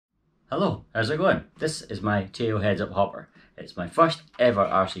Hello, how's it going? This is my Tyco Heads Up Hopper. It's my first ever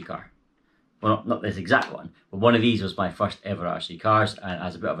RC car. Well, not this exact one, but one of these was my first ever RC cars, and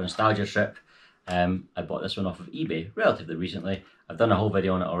as a bit of a nostalgia trip, I bought this one off of eBay relatively recently. I've done a whole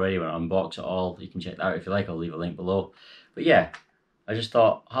video on it already when I unbox it all. You can check that out if you like, I'll leave a link below. But yeah, I just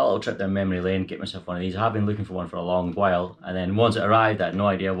thought, have a little trip down memory lane, get myself one of these. I have been looking for one for a long while, and then once it arrived, I had no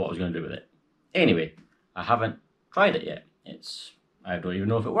idea what I was going to do with it. Anyway, I haven't tried it yet. I don't even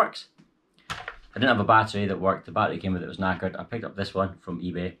know if it works. I didn't have a battery that worked. The battery came with it was knackered. I picked up this one from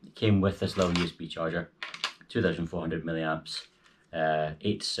eBay. It came with this little USB charger, 2,400 milliamps,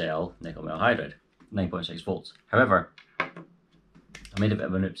 8 cell nickel metal hydride, 9.6 volts. However, I made a bit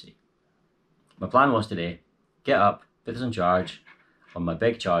of an oopsie. My plan was today, get up, put this on charge on my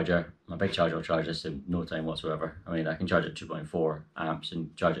big charger. My big charger will charge this in no time whatsoever. I mean, I can charge it 2.4 amps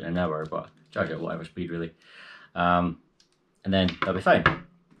and charge it in an hour, but charge it at whatever speed really. And then that'll be fine.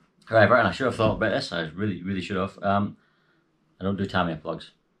 However, and I should have thought about this, I really should have, I don't do Tamiya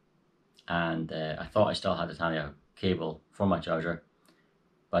plugs. And I thought I still had a Tamiya cable for my charger,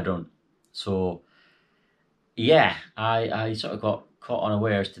 but I don't. So, yeah, I sort of got caught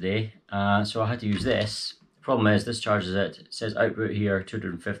unawares today, so I had to use this. The problem is, this charges it. It says output here,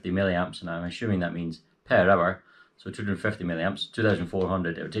 250 milliamps, and I'm assuming that means per hour. So 250 milliamps,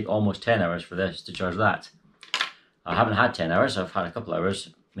 2,400. It would take almost 10 hours for this to charge that. I haven't had 10 hours, I've had a couple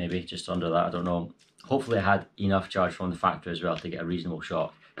hours. Maybe just under that, I don't know. Hopefully I had enough charge from the factory as well to get a reasonable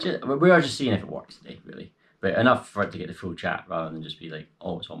shot. We are just seeing if it works today, really. But enough for it to get the full chat rather than just be like,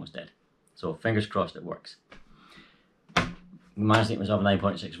 oh, it's almost dead. So fingers crossed it works. Managed to get myself a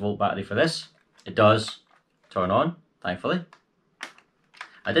 9.6 volt battery for this. It does turn on, thankfully.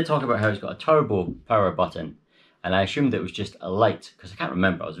 I did talk about how it's got a turbo power button, and I assumed it was just a light, because I can't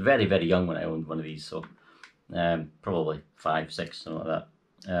remember. I was very young when I owned one of these, so probably 5, 6, something like that.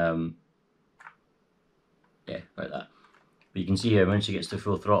 Yeah, about that. But you can see here, when she gets to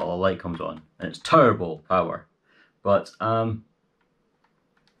full throttle, a light comes on, and it's turbo power. But I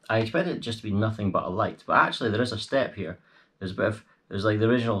expected it just to be nothing but a light. But actually, there is a step here. There's like the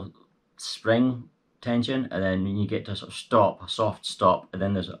original spring tension, and then when you get to a sort of stop, a soft stop, and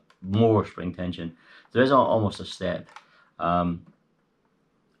then there's more spring tension. There is almost a step. I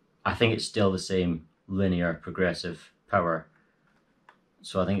think it's still the same linear progressive power.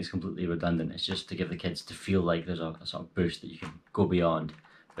 So I think it's completely redundant. It's just to give the kids to feel like there's a sort of boost that you can go beyond.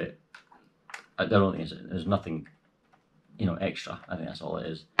 But I don't think there's nothing, you know, extra. I think that's all it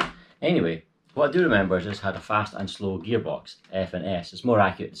is. Anyway, what I do remember is this had a fast and slow gearbox, F and S. It's more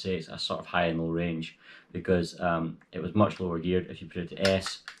accurate to say it's a sort of high and low range, because it was much lower geared. If you put it to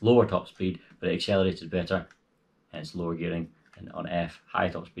S, lower top speed, but it accelerated better, hence lower gearing. And on F, high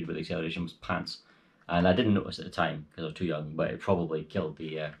top speed, but the acceleration was pants. And I didn't notice at the time because I was too young, but it probably killed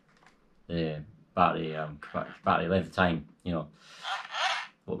the battery length of time. You know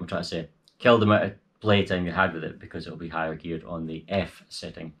what I'm trying to say. Killed the amount of playtime you had with it, because it'll be higher geared on the F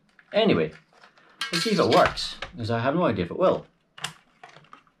setting. Anyway, let's see if it works, because I have no idea if it will.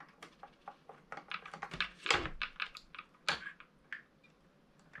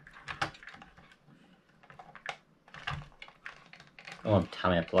 Come on,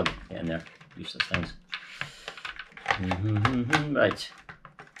 Tamiya plug, get in there. Useless things. Right.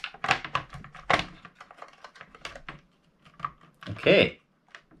 Okay.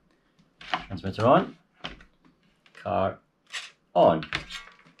 Transmitter on. Car on.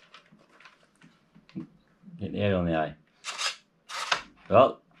 Get the air on the eye.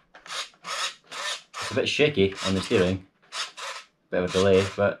 Well, it's a bit shaky on the steering. Bit of a delay,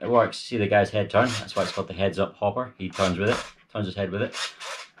 but it works. See the guy's head turn? That's why it's called the Heads Up Hopper. He turns with it. Turns his head with it.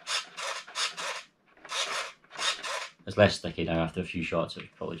 It's less sticky now after a few shots. It's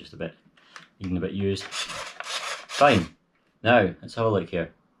probably just even a bit used. Fine. Now, let's have a look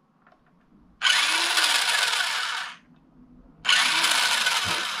here.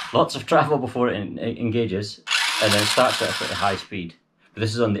 Lots of travel before it engages, and then it starts at a pretty high speed. But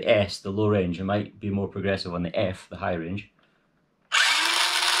this is on the S, the low range. It might be more progressive on the F, the high range.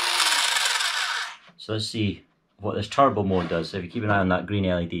 So let's see what this turbo mode does. So if you keep an eye on that green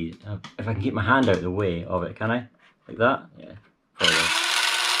LED, if I can keep my hand out of the way of it, can I? Like that? Yeah, probably.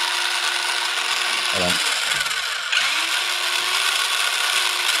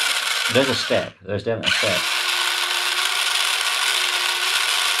 There's a step. There's definitely a step.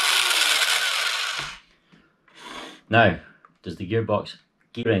 Now, does the gearbox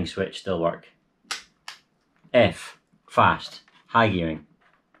gearing switch still work? F, fast, high gearing.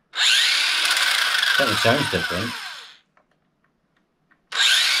 Certainly sounds different.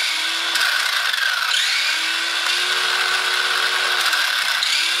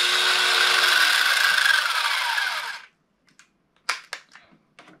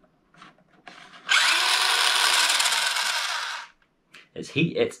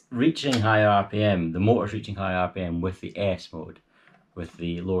 it's reaching higher RPM. The motor's reaching higher RPM with the S mode, with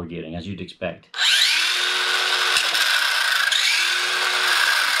the lower gearing, as you'd expect.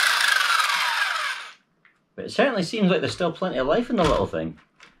 But it certainly seems like there's still plenty of life in the little thing.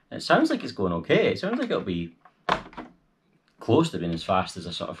 And it sounds like it's going okay. It sounds like it'll be close to being as fast as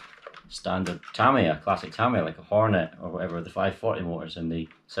a sort of standard Tamiya, classic Tamiya, like a Hornet or whatever, the 540 motors and the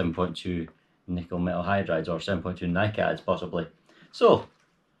 7.2 nickel metal hydrides, or 7.2 NiCads possibly. So,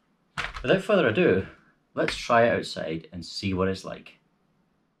 without further ado, let's try it outside and see what it's like.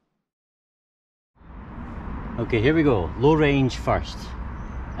 Okay, here we go. Low range first.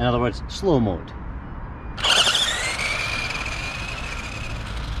 In other words, slow mode.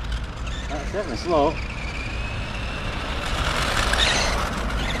 That's definitely slow.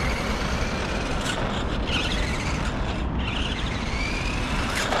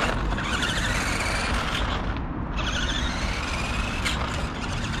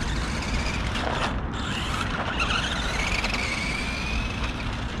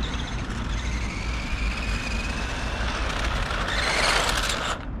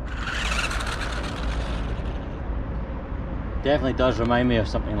 Definitely does remind me of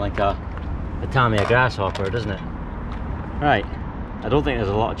something like a Tamiya Grasshopper, doesn't it? Right, I don't think there's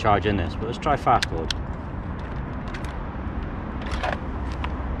a lot of charge in this, but let's try fast mode.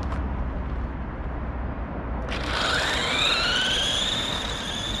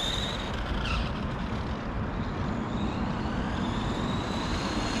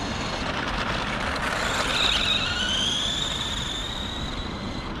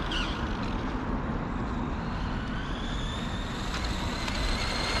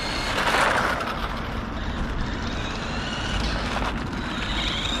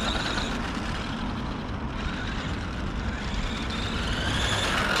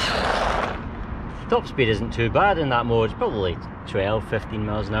 Top speed isn't too bad in that mode, it's probably 12-15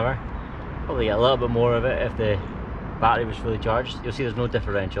 miles an hour. Probably get a little bit more of it if the battery was fully charged. You'll see there's no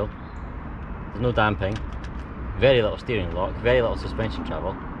differential, there's no damping, very little steering lock, very little suspension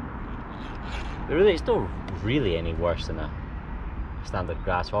travel. But really, it's not really any worse than a standard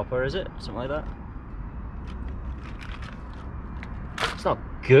Grasshopper, is it? Something like that. It's not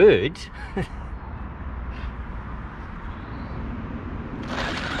good.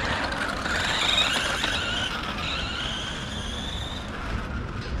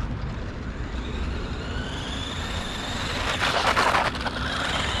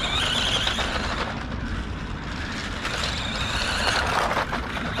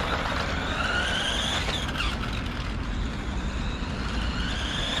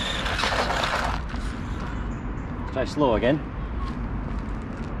 Try slow again.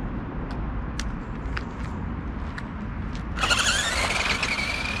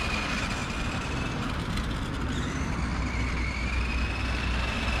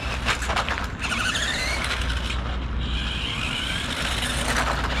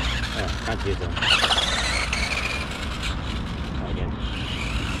 Oh, can't use them. Try again.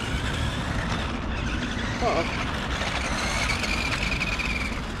 Oh.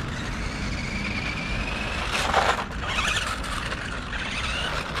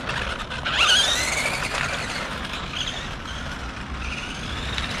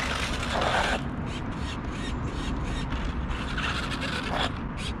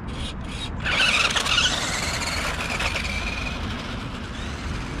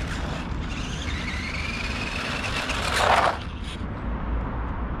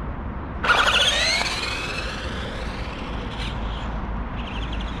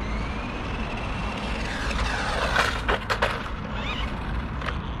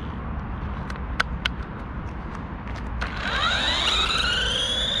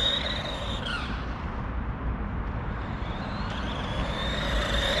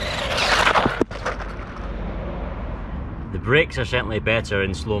 The brakes are certainly better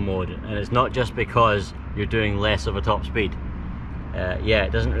in slow mode, and it's not just because you're doing less of a top speed. Yeah,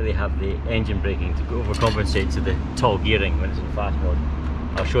 it doesn't really have the engine braking to overcompensate to the tall gearing when it's in fast mode.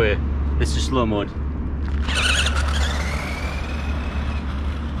 I'll show you. This is slow mode.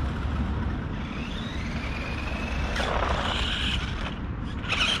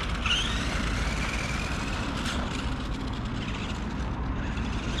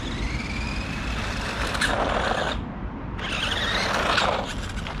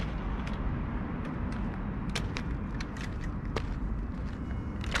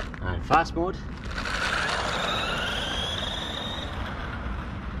 And fast mode.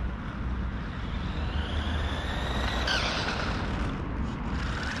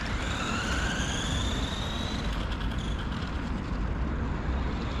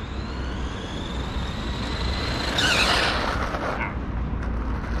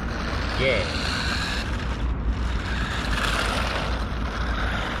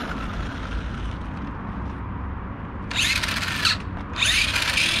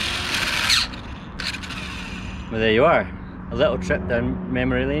 Well, there you are. A little trip down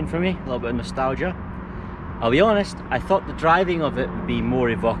memory lane for me, a little bit of nostalgia. I'll be honest, I thought the driving of it would be more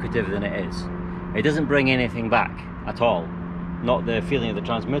evocative than it is. It doesn't bring anything back at all. Not the feeling of the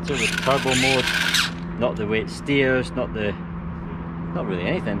transmitter with the turbo mode, not the way it steers, not really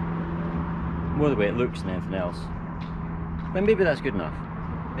anything. More the way it looks than anything else. But maybe that's good enough.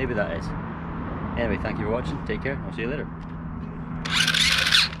 Maybe that is. Anyway, thank you for watching. Take care. I'll see you later.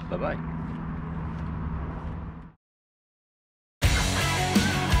 Bye bye.